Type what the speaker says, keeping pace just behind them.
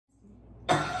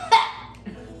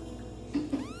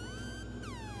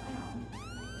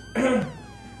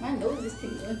nose is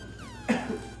tingling.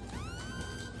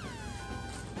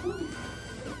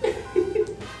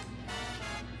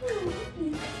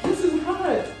 This is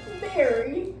hot.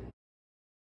 Very.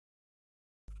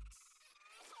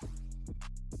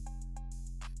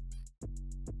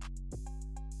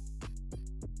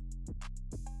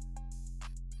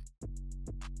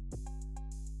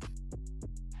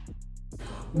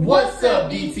 What's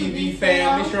up, DTV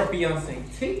fam? It's your fiance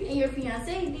T. And your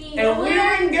fiance D. And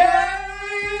we're engaged!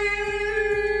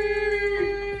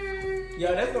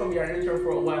 Yo, that's gonna be our intro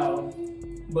for a while.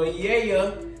 But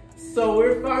yeah. So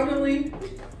we're finally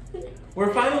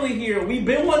here. We've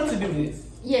been wanting to do this.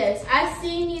 Yes, I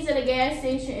seen these at a gas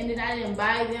station and then I didn't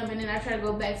buy them and then I tried to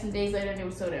go back some days later and they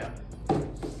were sold out.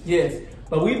 Yes,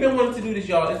 but we've been wanting to do this,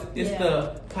 y'all. It's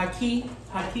the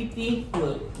PAQUI.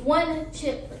 Look. One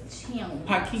chip challenge.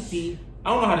 PAQUI. I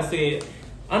don't know how to say it.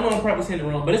 I know I'm probably saying it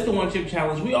wrong, but it's the one chip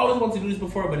challenge. We always wanted to do this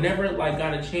before, but never like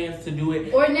got a chance to do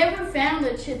it. Or never found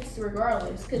the chips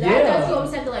regardless. Because I thought you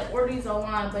always had to like order these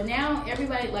online. But now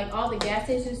everybody, like all the gas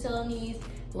stations are selling these,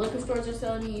 liquor stores are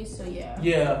selling these, so yeah.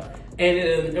 Yeah.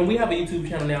 And we have a YouTube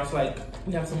channel now, so like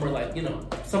we have somewhere like, you know,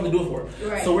 something to do it for.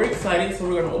 Right. So we're excited, so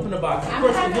we're gonna open the box. Of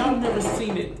course, if y'all never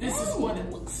seen it, this is what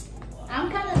it looks like. I'm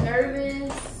kinda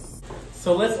nervous.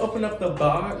 So let's open up the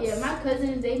box. Yeah, my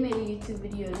cousins, they made a YouTube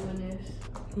video doing this.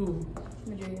 Who?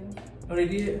 Madrid. Oh, they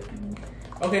did?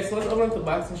 Mm-hmm. Okay, so let's open up the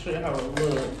box and show you how it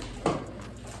looks.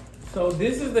 So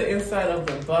this is the inside of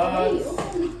the box.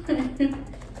 Hey,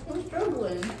 I'm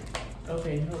struggling.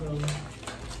 Okay, hold on.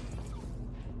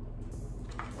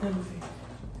 Let me see.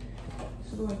 It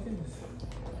should go like this.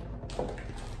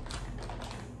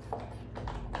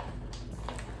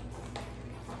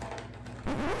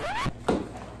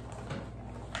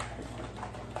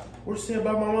 What's said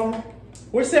by my mama?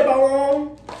 What's said by my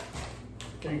mom?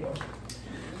 There you go.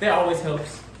 That always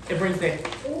helps. It brings that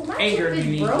anger you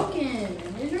need. My chip is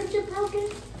broken. Is your chip broken?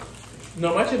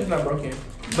 No, my chip is not broken.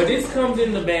 But this comes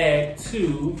in the bag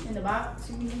too. In the box,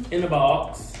 you mean? In the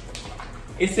box.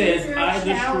 It says, I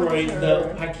destroyed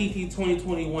the PAQUI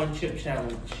 2021 chip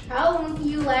challenge. How long can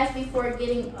you last before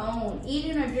getting owned?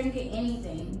 Eating or drinking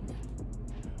anything?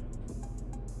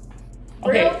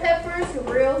 Okay. Real peppers,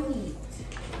 real heat.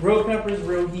 Real peppers,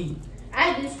 real heat.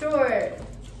 I destroyed.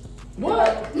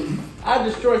 What? I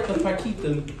destroyed the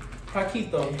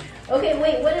Paquito. Okay,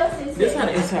 wait, what else is it? This how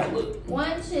the inside look.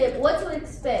 One chip, what to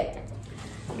expect?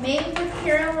 Made with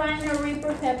Carolina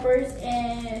Reaper peppers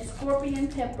and scorpion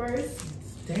peppers.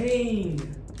 Dang.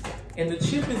 And the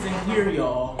chip is in here,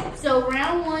 y'all. So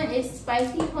round 1 is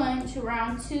spicy punch.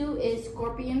 Round 2 is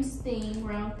scorpion sting.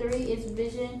 Round 3 is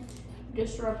vision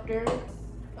disruptor.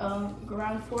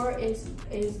 Round 4 is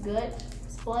gut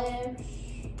splash.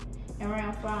 And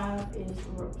round 5 is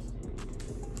roasted.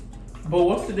 But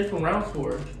what's the different rounds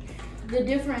for? The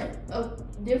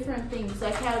different things.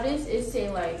 Like how this is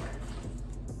say like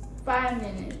 5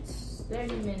 minutes,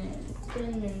 30 minutes,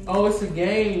 10 minutes. Oh, it's a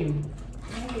game.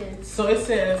 Yes. So it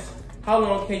says, how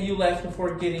long can you last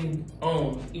before getting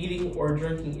owned, eating or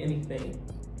drinking anything?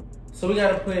 So we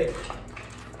gotta put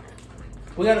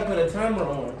a timer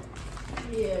on.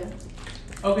 Yeah.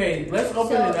 Okay, let's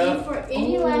open it up. For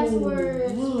any last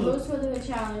words, what's for the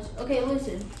challenge? Okay,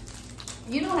 listen.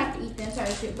 You don't have to eat the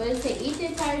entire chip, but it says eat the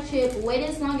entire chip, wait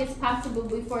as long as possible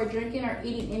before drinking or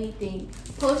eating anything.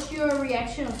 Post your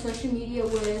reaction on social media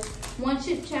with one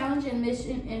chip challenge and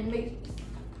mention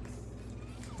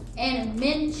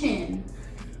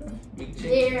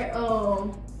their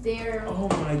oh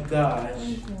my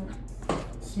gosh.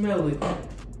 Smell it.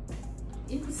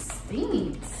 It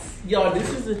stinks. Y'all, this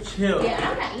is a chip. Yeah,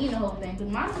 I'm not eating the whole thing because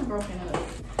mine's broken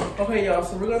up. Okay, y'all,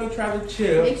 so we're gonna try the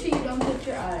chip. Make sure you don't touch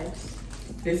your eyes.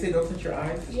 They say don't touch your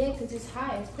eyes? Yeah, because it's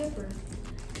high, it's pepper.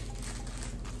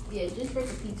 Yeah, just break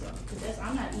a piece off. Because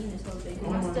I'm not eating this whole thing.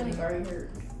 My stomach already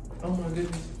hurt. Oh my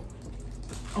goodness.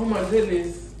 Oh my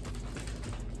goodness.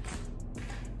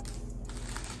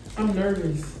 I'm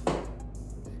nervous.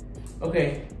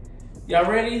 Okay. Y'all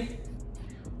ready?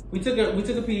 We took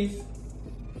a piece.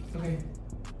 Okay.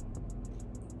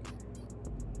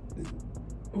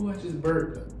 Oh, I just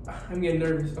burped. I'm getting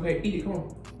nervous. Okay, eat it. Come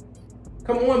on.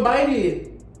 Come on, bite it.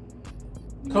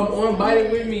 Come on, bite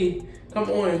it with me. Come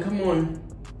on. Come on.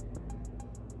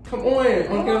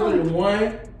 On count of 3.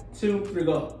 1, 2, 3,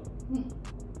 go.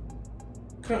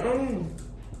 Come on.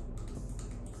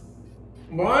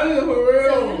 Bite it for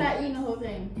real. So you're not eating the whole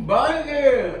thing. Bite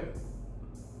it.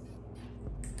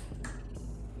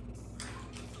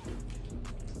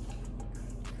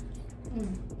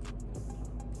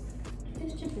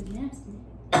 This chip is nasty.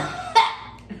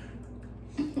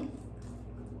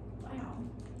 Wow.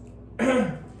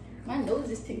 My nose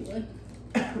is tingling.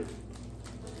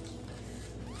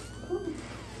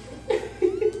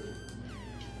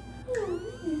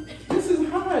 This is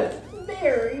hot.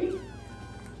 Very.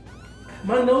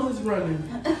 My nose is running.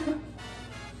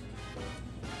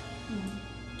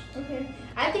 Okay.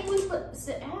 I think we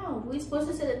supposed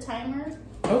to set a timer.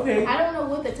 Okay. I don't know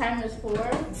what the timer is for.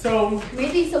 So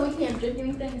maybe so we can't drink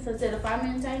anything. So set a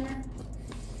 5-minute timer.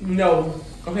 No.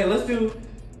 Okay, let's do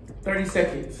 30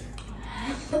 seconds.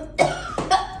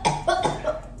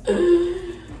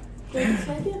 30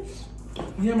 seconds?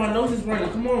 Yeah, my nose is running.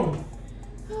 Come on.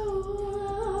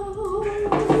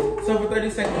 So for 30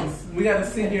 seconds, we gotta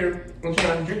sit here and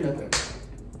try not to drink nothing.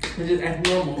 And just act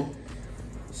normal.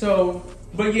 So,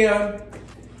 but yeah,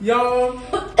 y'all,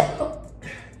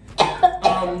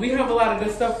 we have a lot of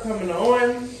good stuff coming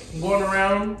on, going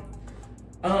around.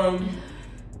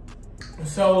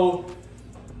 So,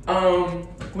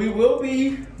 we will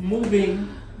be moving.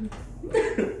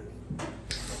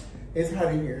 It's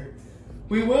hot in here.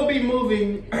 We will be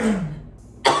moving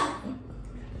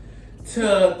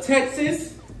to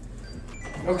Texas.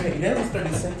 Okay, that was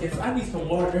 30 seconds. I need some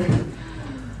water.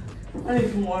 I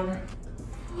need some water.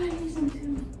 Oh, I need some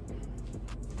too.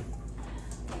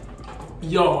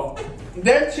 Y'all,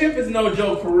 that chip is no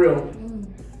joke for real.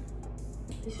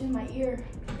 It's in my ear.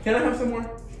 Can I have some more?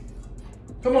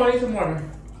 Come on, I need some water.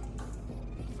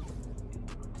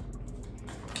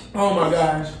 Oh my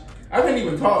gosh. I can't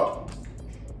even talk.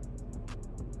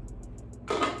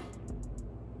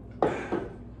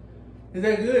 Is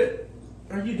that good?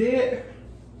 Are you dead?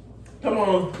 Come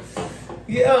on.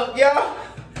 Yeah, y'all. Y'all,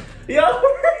 y'all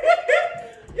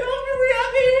can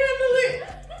handle it.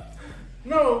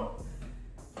 No.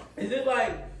 Is it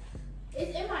like?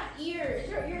 It's in my ear. Is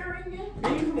your ear ringing?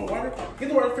 Can you get some more water? Get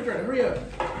the water refrigerator. Hurry up.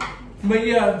 But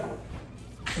yeah,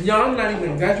 y'all, I'm not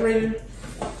even exaggerating.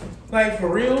 Like for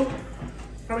real.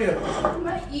 Hurry up.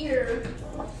 My ear.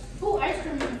 Oh, ice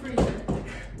cream in the freezer.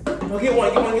 Oh, get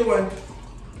one.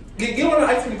 Get one of the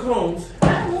ice cream cones.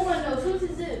 I don't want those. Who's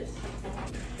is this?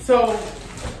 So,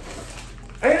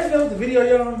 I guess that was the video,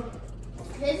 y'all.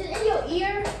 Is it in your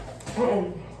ear?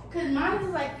 Cause mine is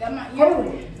like got my ear. Hold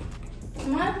on.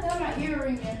 Mine's got my ear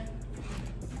ringing.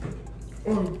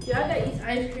 Yeah, I gotta eat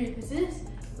ice cream because this,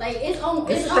 like, it's on.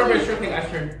 It's strawberry shortcake ice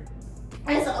cream.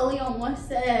 It's only on one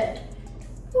side.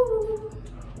 Ooh.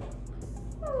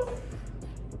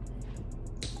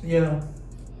 Yeah.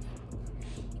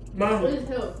 Mom. It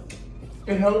helped.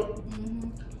 It helped?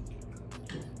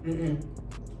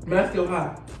 Mine's still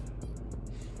hot.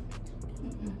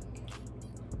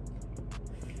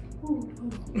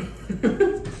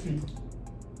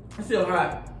 It's still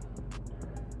hot.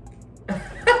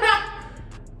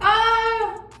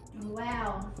 Ah!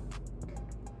 Wow.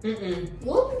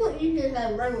 Most people eat this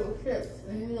as regular chips,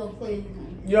 and you don't play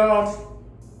them. Y'all,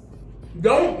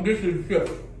 don't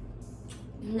disrespect.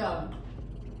 No.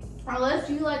 Unless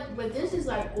you like, but this is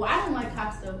like, well, I don't like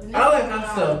hot stuff. I like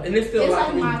hot stuff, and it's still it's like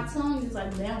like me. my tongue is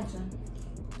like bouncing.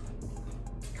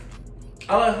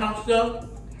 I like hot stuff.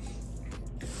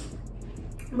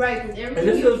 Right, because everything And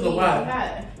this you is a eat lot. is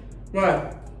hot.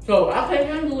 Right. So I can't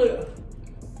handle it.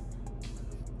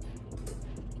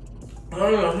 I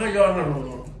don't know how y'all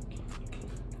handle it.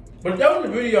 But that was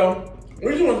the video.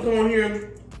 We just want to come on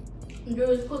here. Do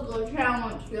this quick little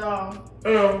challenge, y'all.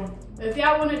 If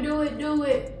y'all want to do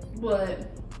it. But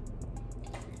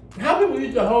how people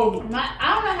eat the whole? I don't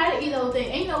know how to eat the whole thing.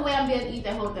 Ain't no way I'm gonna eat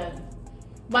that whole thing.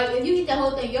 Like if you eat the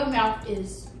whole thing, your mouth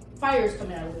is fire's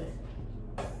coming out of it.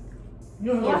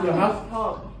 You have to go to the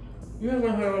hospital. You have to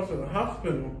go to the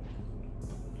hospital.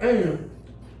 Damn.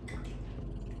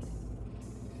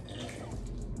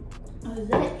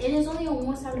 It is only on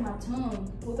one side of my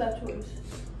tongue. What about yours?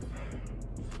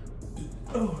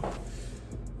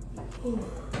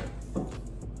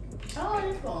 Oh,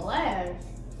 it's gonna last.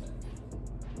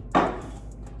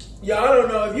 Yeah, I don't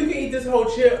know. If you can eat this whole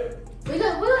chip. We're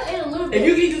gonna eat a little bit. If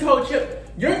you can eat this whole chip,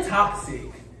 you're toxic.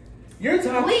 You're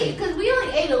toxic. Because we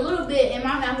only ate a little bit and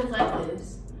my mouth is like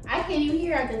this. I can't even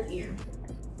hear out this ear.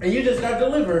 And you just got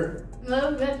delivered.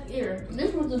 No, that's ear.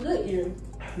 This was a good ear.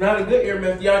 Not a good ear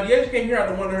method. Y'all, Deasia can't hear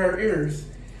out of one of her ears.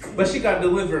 But she got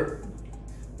delivered.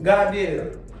 God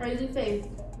did. Crazy faith.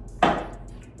 My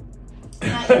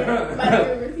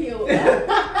ear repealed.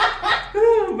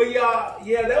 But y'all,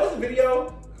 yeah, that was a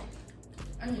video.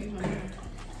 I need my hair.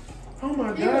 Oh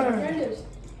my Here God. it is.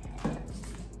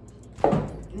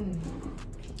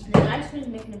 The ice cream is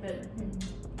making it better.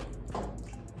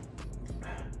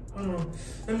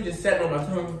 Let me just set it on my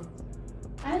tongue.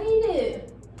 I need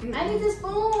it. I need the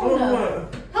spoon. Oh,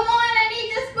 come on, I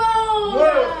need the spoon.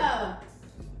 Whoa.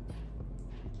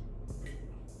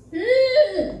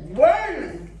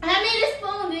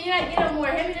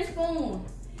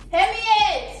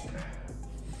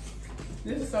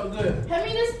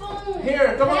 on.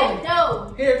 Here, come on.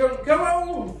 No. Here, come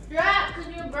on. Stop,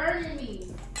 because you're burning me.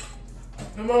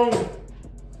 Come on.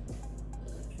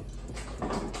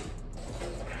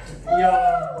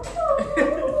 Y'all.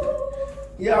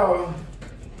 Y'all.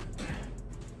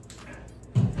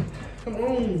 Come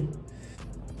on.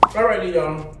 All right, then,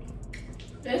 y'all.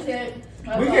 That's it. I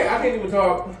can't even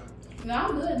talk. No,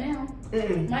 I'm good now.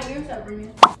 My ears are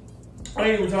ringing. I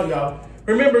ain't even talk, y'all.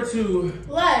 Remember to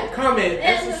Like, comment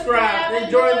and subscribe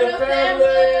and join the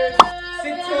family.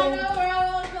 Stick tuned.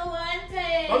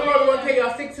 I'm gonna take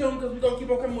y'all stick tuned because we're gonna keep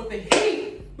on coming with the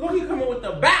heat. We're gonna keep coming with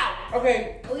the bow.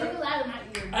 Okay. Oh, you're loud in my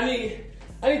ear.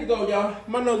 I need to go, y'all.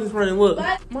 My nose is running. Look,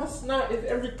 my snot is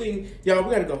everything. Y'all,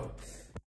 we gotta go.